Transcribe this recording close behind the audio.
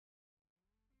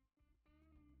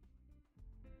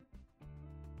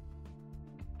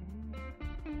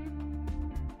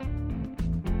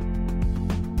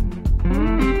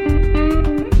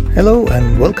Hello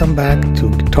and welcome back to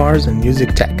Guitars and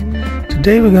Music Tech.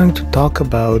 Today we're going to talk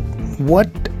about what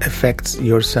affects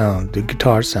your sound, the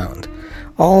guitar sound,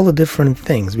 all the different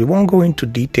things. We won't go into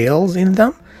details in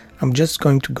them. I'm just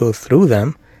going to go through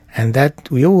them, and that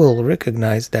you will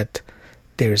recognize that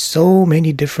there's so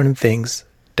many different things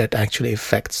that actually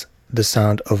affects the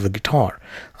sound of the guitar.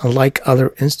 Unlike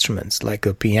other instruments like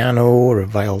a piano or a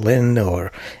violin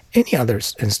or any other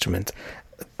instrument,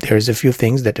 there's a few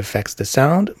things that affects the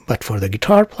sound, but for the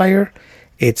guitar player,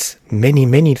 it's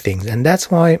many things, and that's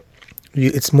why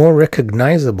it's more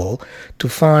recognizable to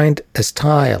find a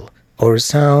style or a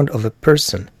sound of a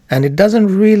person, and it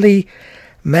doesn't really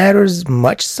matters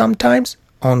much sometimes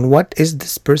on what is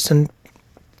this person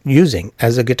using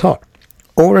as a guitar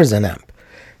or as an amp.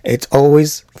 It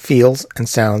always feels and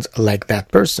sounds like that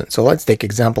person. So let's take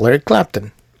example Eric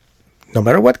Clapton. No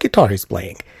matter what guitar he's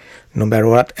playing, no matter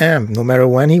what amp, no matter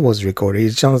when he was recorded,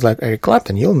 it sounds like Eric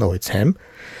Clapton. You'll know it's him.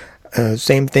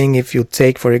 Same thing if you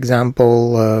take, for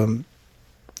example,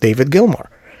 David Gilmour.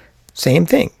 Same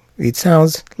thing. It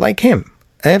sounds like him.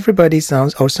 Everybody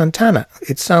sounds, or Santana.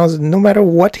 It sounds, no matter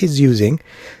what he's using,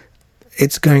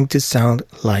 it's going to sound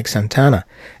like Santana.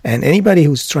 And anybody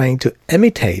who's trying to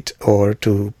imitate or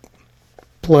to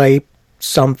play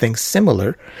something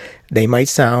similar, they might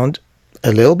sound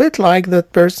a little bit like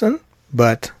that person,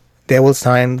 but they will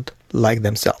sound like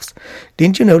themselves.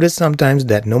 Didn't you notice sometimes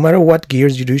that no matter what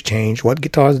gears you do change, what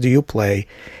guitars do you play,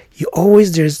 you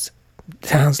always just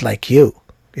sounds like you.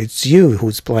 It's you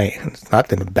who's playing. It's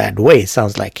not in a bad way. It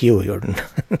sounds like you.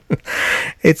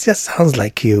 It just sounds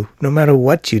like you, no matter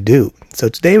what you do. So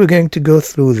today we're going to go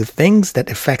through the things that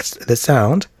affects the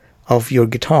sound of your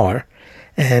guitar,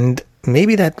 and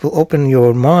maybe that will open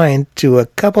your mind to a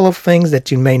couple of things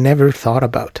that you may never thought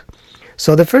about.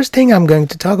 So the first thing I'm going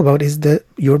to talk about is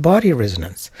your body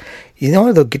resonance. You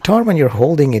know, the guitar, when you're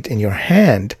holding it in your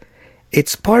hand,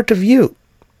 it's part of you,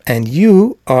 and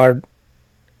you are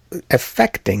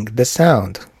affecting the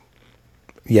sound.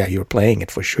 Yeah, you're playing it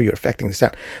for sure, you're affecting the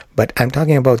sound, but I'm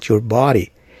talking about your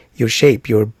body, your shape,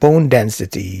 your bone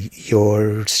density,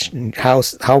 your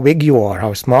how big you are,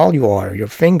 how small you are, your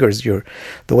fingers,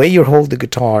 the way you hold the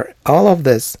guitar, all of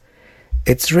this,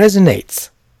 it resonates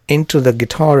into the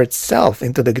guitar itself,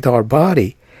 into the guitar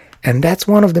body, and that's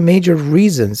one of the major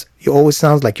reasons you always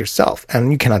sound like yourself,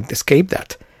 and you cannot escape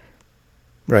that,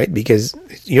 right? Because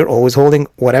you're always holding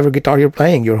whatever guitar you're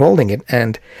playing, you're holding it,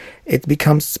 and it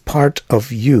becomes part of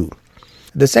you.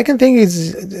 The second thing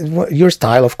is your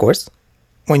style, of course.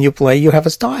 When you play, you have a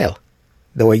style.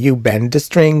 The way you bend the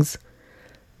strings,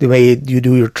 the way you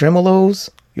do your tremolos,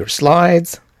 your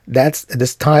slides, that's the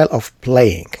style of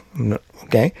playing.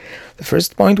 Okay? The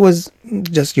first point was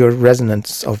just your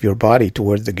resonance of your body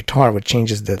towards the guitar, which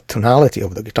changes the tonality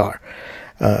of the guitar.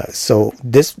 So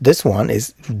this one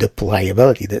is the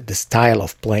playability, the style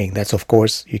of playing. That's, of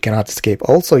course, you cannot escape.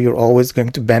 Also, you're always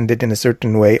going to bend it in a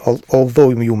certain way, although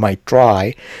you might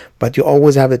try, but you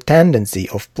always have a tendency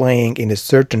of playing in a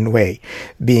certain way,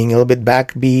 being a little bit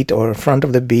backbeat or front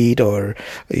of the beat, or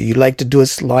you like to do a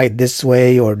slide this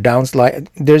way or down slide.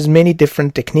 There's many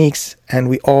different techniques, and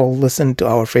we all listen to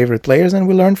our favorite players and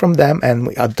we learn from them and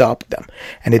we adopt them,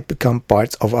 and it becomes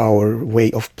parts of our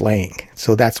way of playing.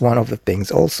 So that's one of the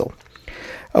things also.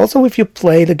 Also, if you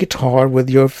play the guitar with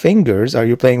your fingers, are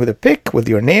you playing with a pick, with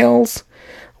your nails?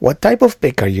 What type of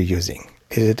pick are you using?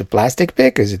 Is it a plastic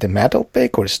pick? Is it a metal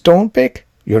pick or a stone pick?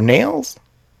 Your nails?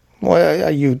 Well,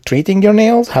 are you treating your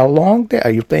nails? How long?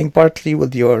 Are you playing partly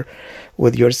with your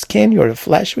skin, your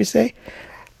flesh, we say?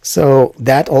 So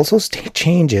that also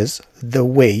changes the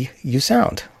way you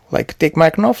sound. Like take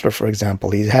Mike Knopfler, for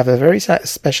example. He has a very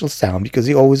special sound because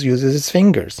he always uses his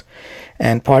fingers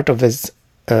and part of his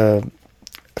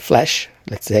flesh,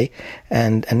 let's say,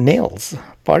 and nails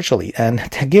partially, and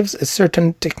that gives a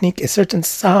certain technique, a certain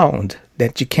sound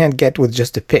that you can't get with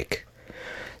just a pick.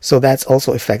 So that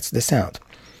also affects the sound.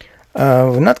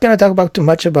 We're not going to talk about too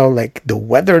much about like the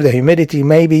weather, the humidity.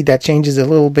 Maybe that changes a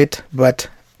little bit, but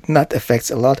not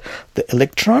affects a lot the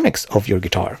electronics of your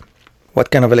guitar.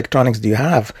 What kind of electronics do you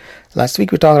have? Last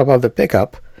week we talked about the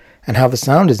pickup and how the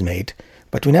sound is made,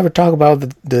 but we never talk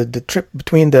about the trip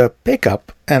between the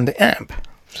pickup and the amp.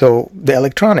 So the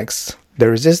electronics, the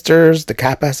resistors, the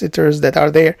capacitors that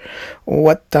are there,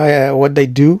 what they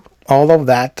do, all of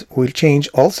that will change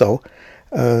also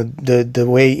the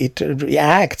way it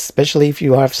reacts, especially if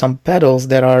you have some pedals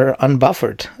that are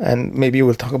unbuffered, and maybe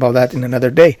we'll talk about that in another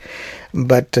day.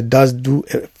 But it does do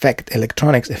affect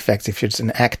electronics effects. If it's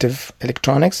an active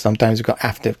electronics, sometimes you got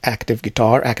active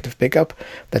guitar, active pickup.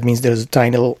 That means there's a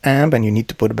tiny little amp and you need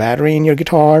to put a battery in your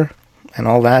guitar and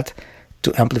all that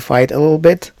to amplify it a little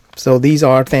bit. So these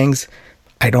are things.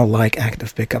 I don't like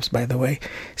active pickups, by the way.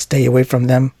 Stay away from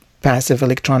them. Passive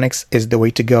electronics is the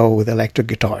way to go with electric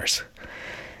guitars.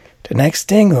 The next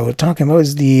thing we're talking about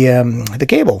is the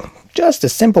cable. Just a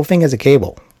simple thing as a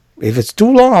cable. If it's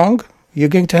too long, you're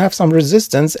going to have some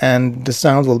resistance and the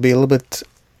sound will be a little bit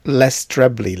less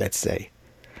trebly, let's say.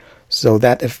 So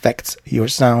that affects your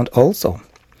sound also.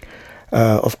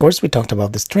 Of course, we talked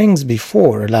about the strings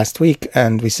before last week,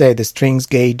 and we say the strings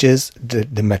gauges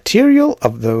the material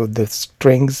of the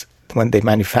strings when they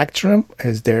manufacture them.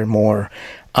 Is there more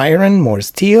iron, more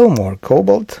steel, more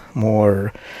cobalt,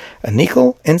 more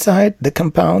nickel inside the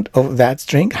compound of that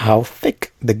string? How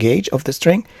thick the gauge of the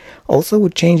string also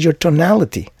would change your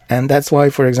tonality. And that's why,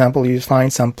 for example, you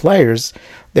find some players,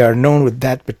 they are known with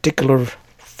that particular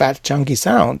fat, chunky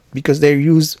sound because they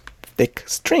use thick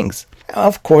strings.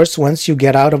 Of course, once you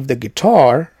get out of the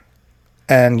guitar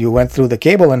and you went through the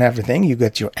cable and everything, you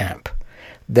get your amp.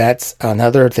 That's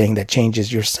another thing that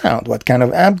changes your sound. What kind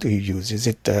of amp do you use? Is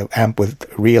it an amp with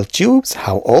real tubes?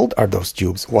 How old are those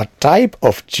tubes? What type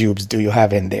of tubes do you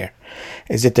have in there?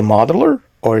 Is it a modular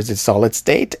or is it solid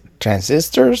state?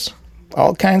 Transistors?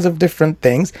 All kinds of different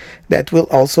things that will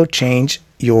also change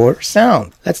your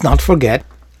sound. Let's not forget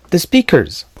the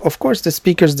speakers. Of course, the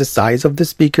speakers, the size of the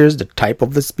speakers, the type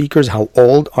of the speakers, how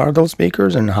old are those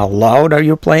speakers, and how loud are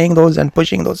you playing those and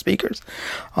pushing those speakers.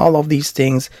 All of these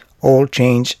things all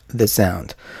change the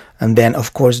sound. And then,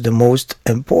 of course, the most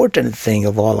important thing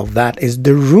of all of that is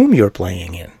the room you're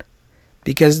playing in.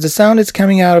 Because the sound is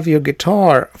coming out of your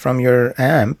guitar from your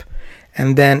amp,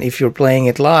 and then if you're playing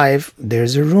it live,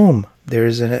 there's a room.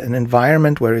 There's an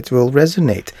environment where it will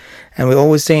resonate. And we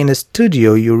always say in a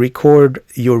studio, you record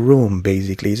your room,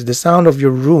 basically. It's the sound of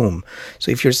your room.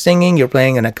 So if you're singing, you're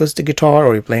playing an acoustic guitar,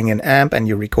 or you're playing an amp, and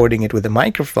you're recording it with a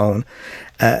microphone,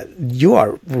 you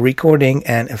are recording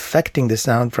and affecting the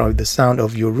sound from the sound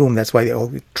of your room. That's why they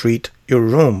always treat your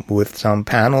room with some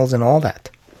panels and all that.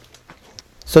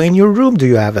 So in your room, do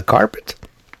you have a carpet?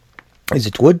 Is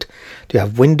it wood? Do you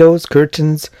have windows,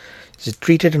 curtains? Is it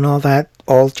treated and all that?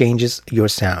 All changes your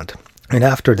sound. And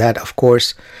after that, of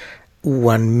course,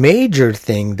 one major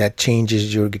thing that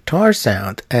changes your guitar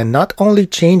sound, and not only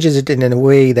changes it in a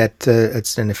way that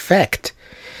it's an effect,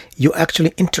 you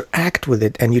actually interact with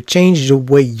it and you change the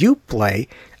way you play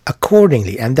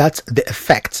accordingly. And that's the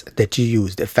effects that you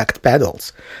use, the effect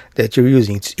pedals that you're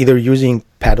using. It's either using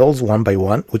pedals one by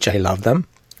one, which I love them,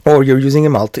 or you're using a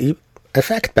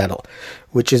multi-effect pedal,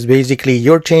 which is basically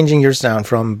you're changing your sound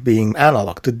from being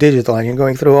analog to digital, and you're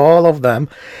going through all of them.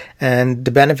 And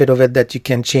the benefit of it that you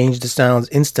can change the sounds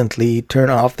instantly, turn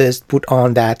off this, put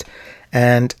on that,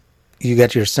 and you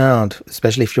get your sound.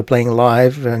 Especially if you're playing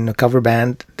live in a cover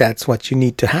band, that's what you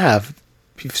need to have,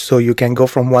 so you can go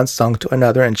from one song to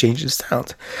another and change the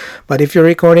sound. But if you're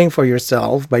recording for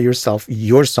yourself, by yourself,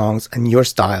 your songs and your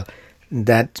style,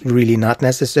 that's really not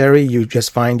necessary. You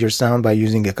just find your sound by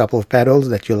using a couple of pedals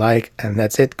that you like, and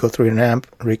that's it. Go through your amp,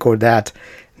 record that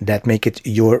make it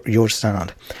your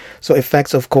sound. So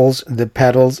effects, of course, the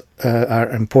pedals are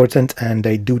important, and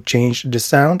they do change the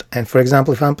sound. And for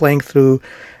example, if I'm playing through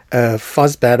a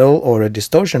fuzz pedal or a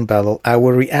distortion pedal, I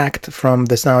will react from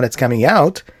the sound that's coming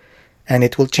out, and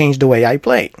it will change the way I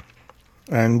play.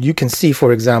 And you can see,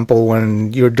 for example,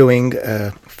 when you're doing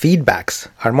feedbacks,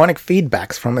 harmonic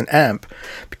feedbacks from an amp,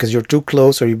 because you're too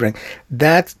close or you bring,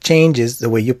 that changes the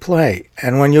way you play.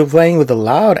 And when you're playing with a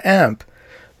loud amp,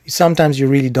 sometimes you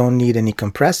really don't need any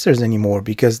compressors anymore,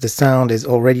 because the sound is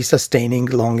already sustaining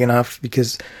long enough,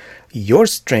 because your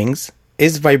strings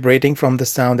is vibrating from the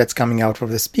sound that's coming out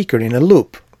from the speaker in a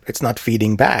loop. It's not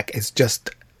feeding back, it's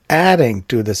just adding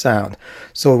to the sound.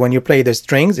 So when you play the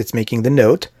strings, it's making the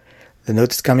note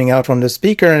is coming out from the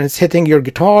speaker and it's hitting your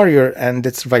guitar, and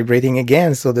it's vibrating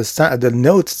again. So the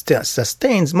note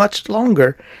sustains much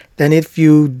longer than if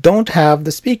you don't have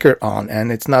the speaker on,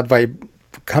 and it's not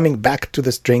coming back to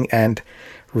the string and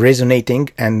resonating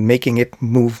and making it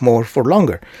move more for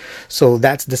longer. So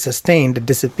that's the sustain that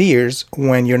disappears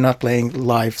when you're not playing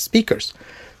live speakers.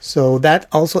 So that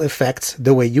also affects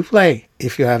the way you play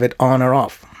if you have it on or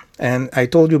off. And I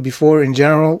told you before, in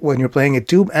general, when you're playing a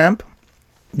tube amp,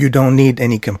 you don't need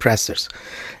any compressors.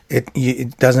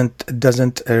 It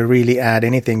doesn't really add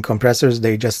anything. Compressors,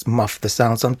 they just muff the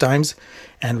sound sometimes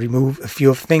and remove a few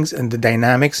of things, and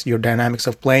your dynamics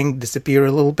of playing disappear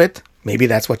a little bit. Maybe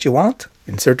that's what you want.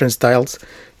 In certain styles,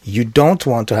 you don't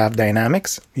want to have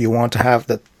dynamics. You want to have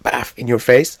the baff in your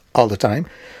face all the time.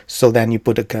 So then you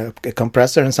put a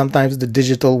compressor, and sometimes the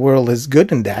digital world is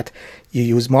good in that. You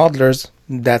use modelers.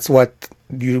 That's what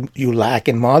you lack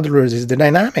in modulars is the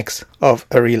dynamics of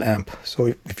a real amp. So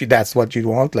if that's what you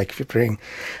want, like if you're playing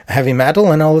heavy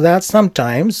metal and all of that,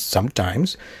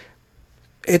 sometimes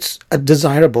it's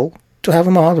desirable to have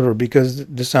a modular because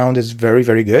the sound is very,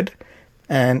 very good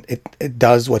and it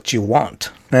does what you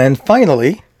want. And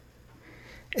finally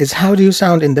is, how do you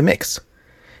sound in the mix?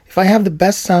 If I have the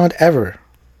best sound ever,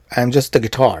 I'm just a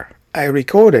guitar, I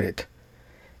recorded it,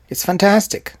 it's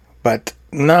fantastic, but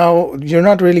now you're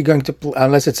not really going to play,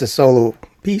 unless it's a solo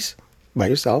piece by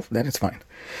yourself, then it's fine.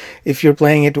 If you're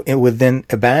playing it within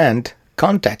a band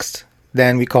context,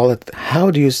 then we call it,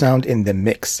 how do you sound in the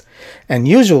mix? And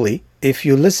usually if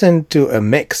you listen to a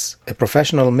mix, a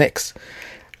professional mix,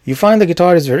 you find the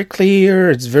guitar is very clear,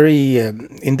 it's very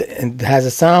it has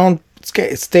a sound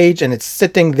stage and it's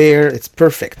sitting there, it's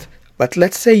perfect. But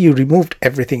let's say you removed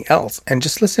everything else and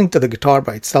just listening to the guitar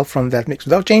by itself from that mix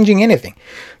without changing anything,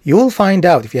 you will find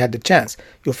out, if you had the chance,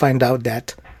 you'll find out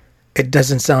that it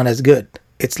doesn't sound as good.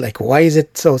 It's like, why is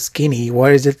it so skinny?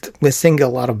 Why is it missing a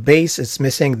lot of bass? It's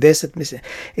missing this,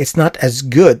 it's not as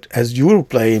good as you were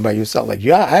playing by yourself. Like,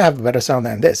 yeah, I have a better sound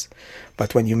than this.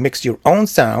 But when you mix your own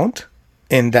sound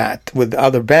in that with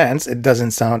other bands, it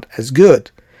doesn't sound as good.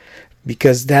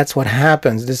 Because that's what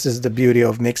happens. This is the beauty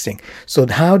of mixing. So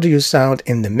how do you sound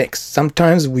in the mix?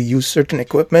 Sometimes we use certain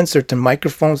equipment, certain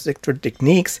microphones, certain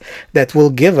techniques that will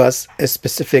give us a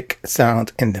specific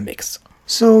sound in the mix.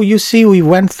 So you see, we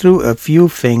went through a few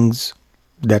things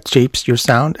that shapes your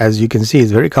sound. As you can see,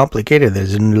 it's very complicated.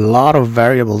 There's a lot of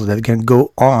variables that can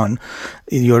go on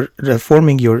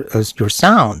forming your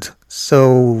sound.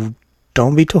 So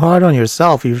don't be too hard on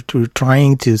yourself. You're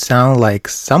trying to sound like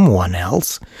someone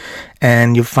else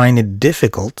and you find it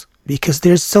difficult because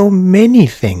there's so many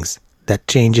things that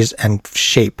changes and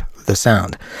shape the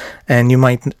sound, and you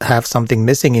might have something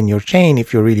missing in your chain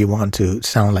if you really want to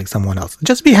sound like someone else.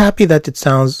 Just be happy that it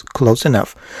sounds close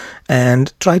enough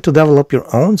and try to develop your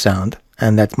own sound,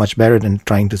 and that's much better than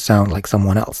trying to sound like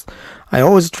someone else. I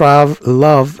always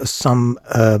love some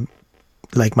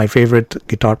like my favorite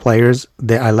guitar players.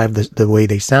 I love the way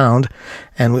they sound,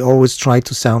 and we always try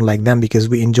to sound like them because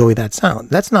we enjoy that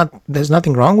sound. There's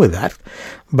nothing wrong with that,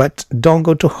 but don't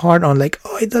go too hard on like,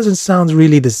 oh, it doesn't sound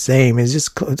really the same. It's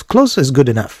just close is good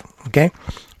enough. Okay,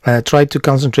 try to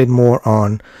concentrate more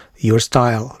on your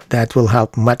style. That will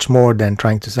help much more than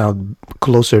trying to sound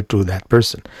closer to that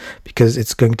person, because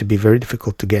it's going to be very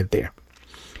difficult to get there.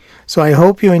 So I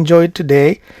hope you enjoyed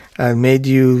today, made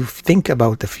you think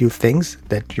about a few things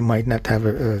that you might not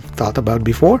have thought about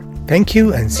before. Thank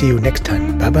you, and see you next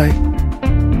time. Bye-bye.